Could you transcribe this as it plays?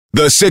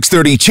The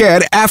 6:30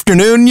 CHED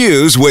Afternoon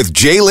News with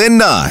Jaylen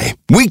Nye.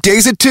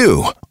 Weekdays at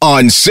 2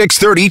 on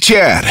 6:30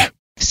 CHED.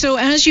 So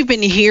as you've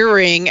been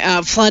hearing,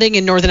 flooding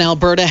in northern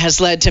Alberta has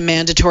led to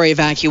mandatory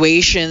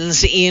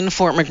evacuations in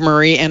Fort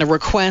McMurray and a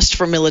request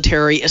for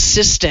military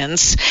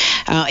assistance.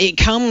 It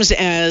comes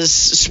as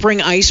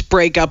spring ice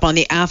breakup on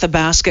the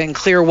Athabasca and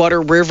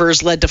Clearwater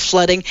rivers led to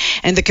flooding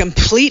and the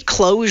complete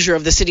closure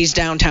of the city's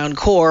downtown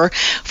core.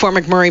 Fort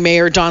McMurray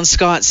Mayor Don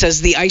Scott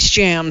says the ice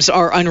jams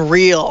are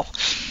unreal.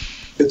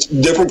 It's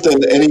different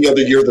than any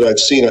other year that I've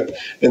seen it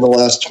in the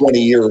last 20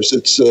 years.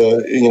 It's,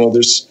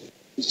 there's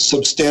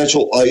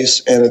substantial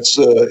ice and it's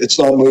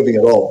not moving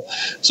at all.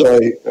 So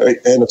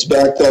and it's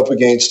backed up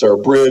against our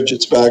bridge.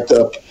 It's backed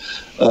up,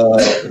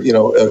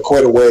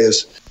 quite a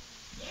ways.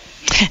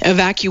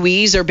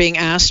 Evacuees are being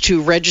asked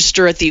to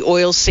register at the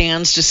Oil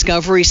Sands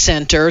Discovery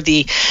Center.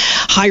 The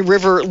high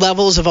river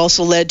levels have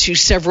also led to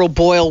several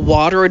boil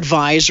water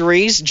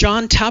advisories.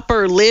 John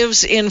Tupper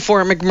lives in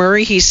Fort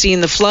McMurray. He's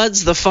seen the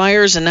floods, the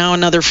fires, and now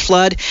another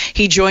flood.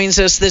 He joins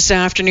us this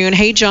afternoon.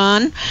 Hey,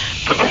 John.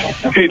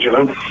 Hey,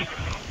 Jillian.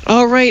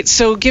 All right,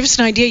 so give us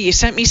an idea. You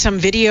sent me some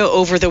video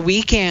over the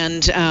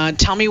weekend.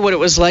 Tell me what it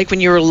was like when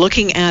you were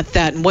looking at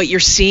that and what you're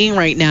seeing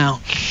right now.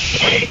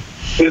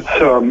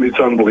 It's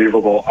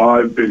unbelievable.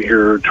 I've been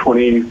here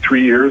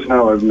 23 years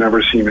now. I've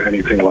never seen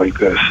anything like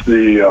this.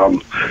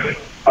 The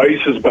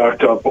ice is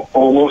backed up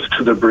almost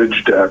to the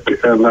bridge deck,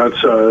 and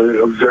that's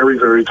a very,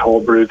 very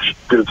tall bridge.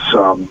 It's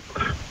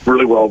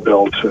really well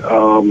built.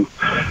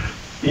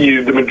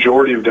 The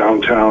majority of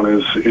downtown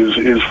is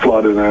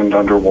flooded and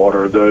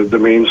underwater. The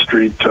main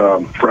street,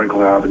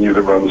 Franklin Avenue,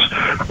 that runs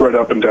right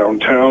up and down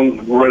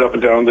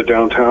the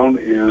downtown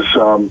is,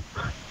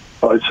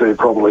 I'd say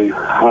probably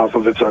half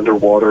of it's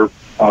underwater.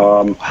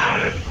 A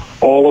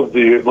lot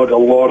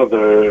of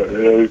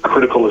the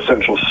critical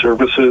essential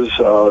services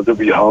that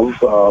we have,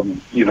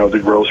 the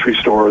grocery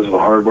stores, the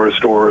hardware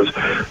stores,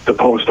 the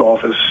post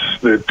office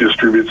that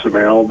distributes the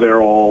mail,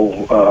 they're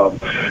all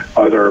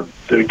either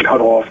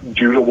cut off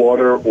due to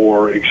water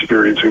or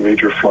experiencing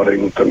major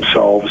flooding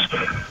themselves.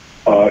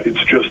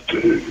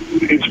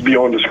 It's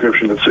beyond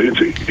description.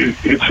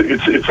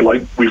 It's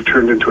like we've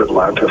turned into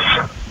Atlantis.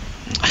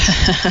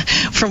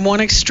 From one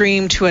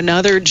extreme to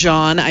another,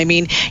 John. I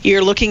mean,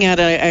 you're looking at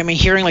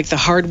hearing like the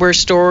hardware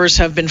stores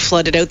have been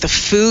flooded out. The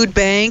food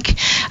bank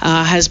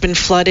has been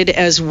flooded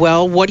as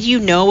well. What do you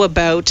know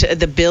about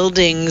the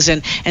buildings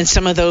and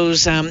some of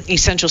those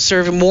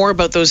more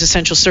about those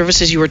essential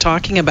services you were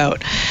talking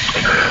about?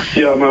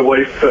 Yeah, my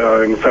wife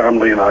and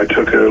family and I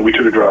took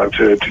a drive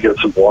to get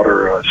some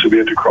water. So we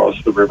had to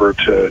cross the river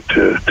to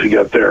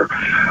get there.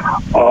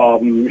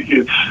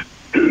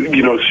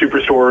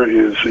 Superstore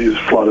is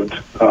flooded.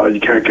 You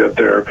can't get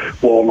there.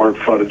 Walmart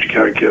flooded. You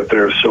can't get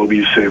there.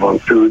 Sobeys, Save on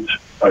Foods,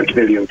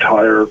 Canadian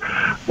Tire,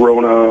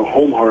 Rona,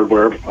 Home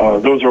Hardware.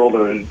 Those are all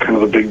the kind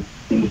of the big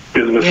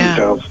businesses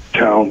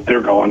downtown.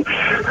 They're gone.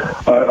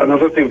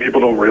 Another thing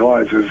people don't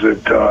realize is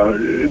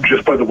that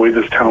just by the way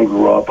this town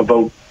grew up,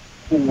 about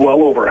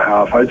well over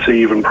half, I'd say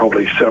even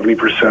probably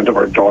 70% of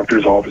our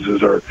doctors'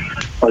 offices are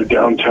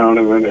downtown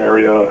in an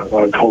area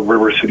called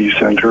River City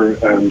Centre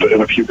and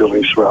a few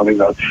buildings surrounding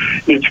that.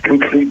 It's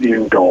completely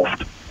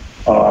engulfed.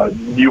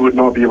 You would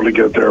not be able to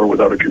get there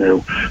without a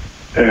canoe.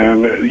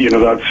 And,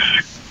 that's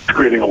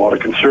creating a lot of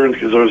concerns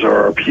because those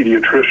are our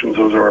pediatricians,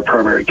 those are our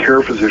primary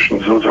care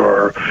physicians, those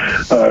are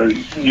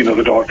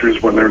the doctors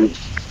when they're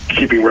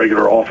keeping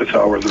regular office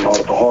hours and not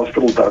at the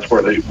hospital. That's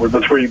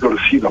where you go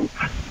to see them.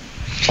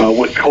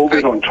 With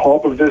COVID on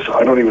top of this,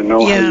 I don't even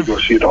know how you go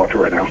see a doctor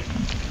right now.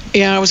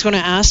 Yeah, I was going to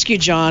ask you,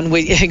 John,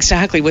 with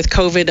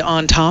COVID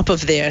on top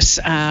of this,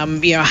 how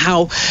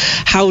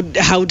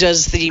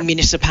does the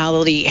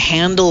municipality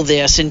handle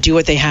this and do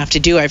what they have to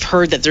do? I've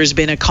heard that there's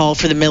been a call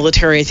for the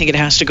military. I think it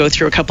has to go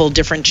through a couple of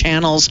different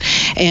channels,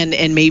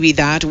 and maybe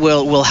that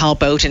will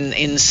help out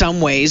in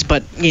some ways.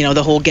 But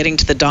the whole getting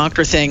to the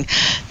doctor thing,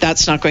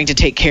 that's not going to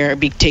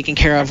be taken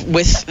care of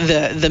with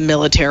the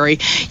military.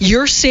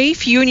 You're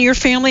safe. You and your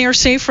family are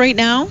safe right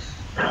now.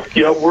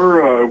 Yeah,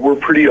 we're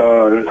pretty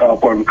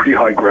up on pretty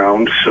high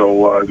ground,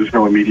 so there's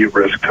no immediate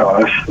risk to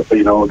us.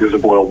 There's a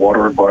boil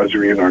water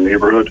advisory in our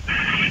neighborhood.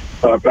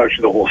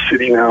 Actually, the whole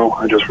city now,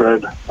 I just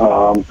read.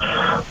 So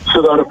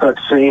that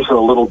affects things a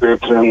little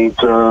bit, and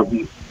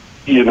the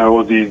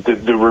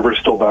river's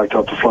still backed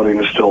up. The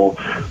flooding is still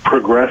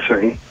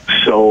progressing.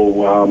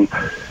 So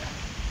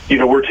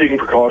we're taking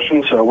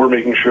precautions. We're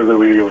making sure that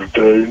we have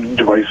the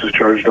devices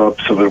charged up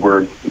so that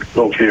we're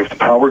okay if the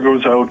power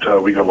goes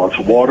out. We got lots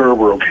of water.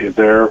 We're okay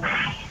there.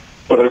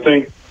 But I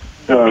think,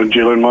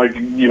 Jaylen, my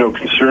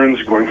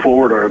concerns going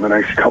forward are in the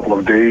next couple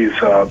of days.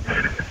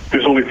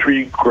 There's only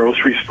 3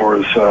 grocery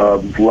stores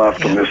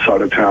left on this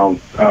side of town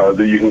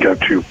that you can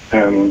get to.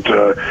 And,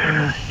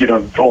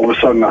 all of a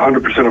sudden,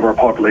 100% of our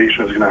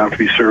population is going to have to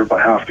be served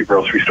by half the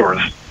grocery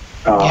stores.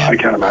 I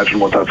can't imagine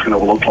what that's going to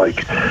look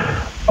like.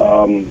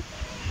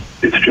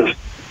 It's just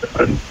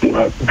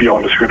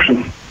beyond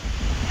description.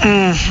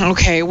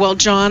 Okay. Well,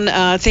 John,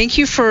 thank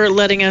you for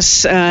letting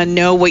us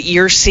know what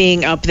you're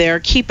seeing up there.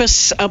 Keep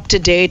us up to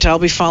date. I'll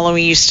be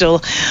following you still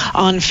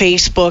on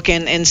Facebook,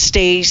 and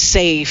stay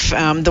safe.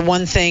 The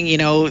one thing,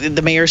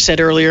 the mayor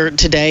said earlier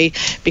today,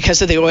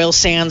 because of the oil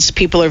sands,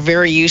 people are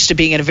very used to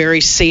being in a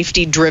very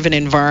safety-driven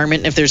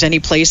environment. If there's any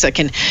place that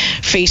can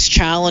face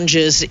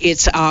challenges,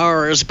 it's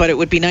ours. But it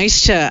would be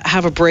nice to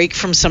have a break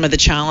from some of the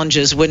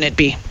challenges, wouldn't it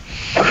be?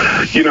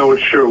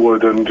 It sure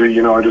would, and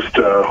I just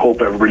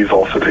hope everybody's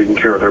also taking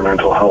care of their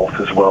mental health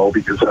as well,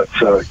 because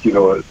that's a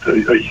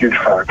huge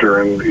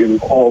factor in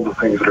all the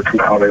things that are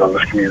compounding on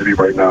this community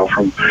right now,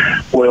 from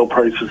oil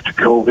prices to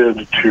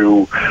COVID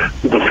to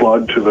the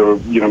flood to the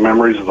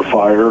memories of the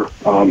fire,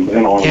 and on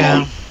and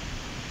on.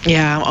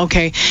 Yeah,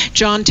 okay.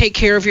 John, take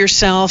care of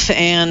yourself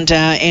and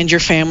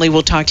your family.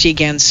 We'll talk to you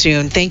again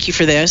soon. Thank you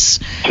for this.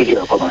 Take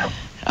care. Bye-bye.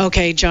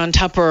 Okay, John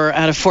Tupper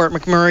out of Fort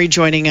McMurray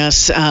joining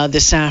us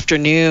this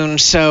afternoon.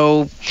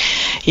 So,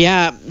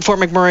 Fort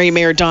McMurray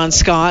Mayor Don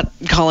Scott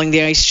calling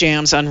the ice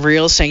jams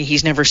unreal, saying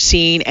he's never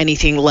seen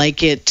anything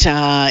like it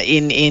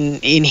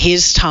in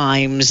his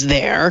times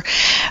there.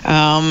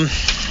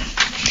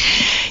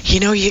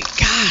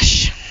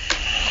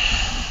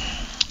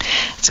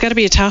 It's got to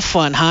be a tough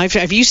one, huh?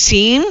 Have you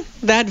seen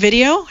that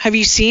video? Have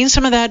you seen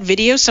some of that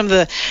video, some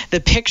of the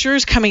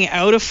pictures coming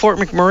out of Fort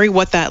McMurray,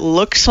 what that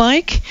looks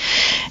like?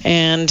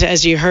 And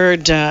as you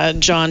heard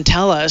John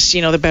tell us,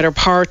 the better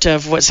part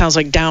of what sounds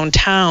like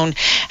downtown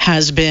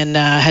has been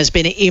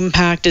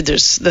impacted.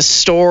 There's the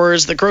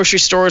stores, the grocery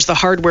stores, the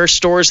hardware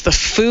stores, the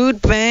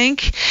food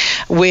bank,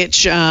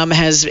 which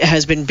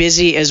has been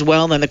busy as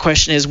well. And then the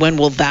question is, when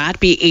will that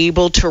be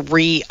able to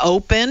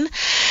reopen?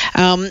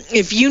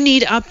 If you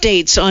need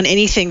updates on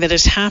anything that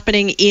is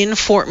happening in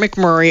Fort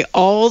McMurray,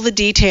 all the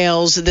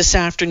details this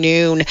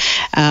afternoon,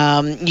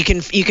 you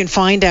can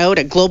find out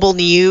at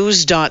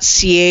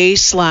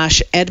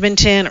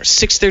globalnews.ca/Edmonton or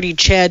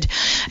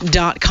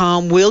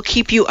 630ched.com. We'll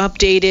keep you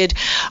updated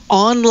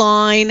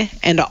online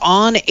and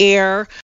on air.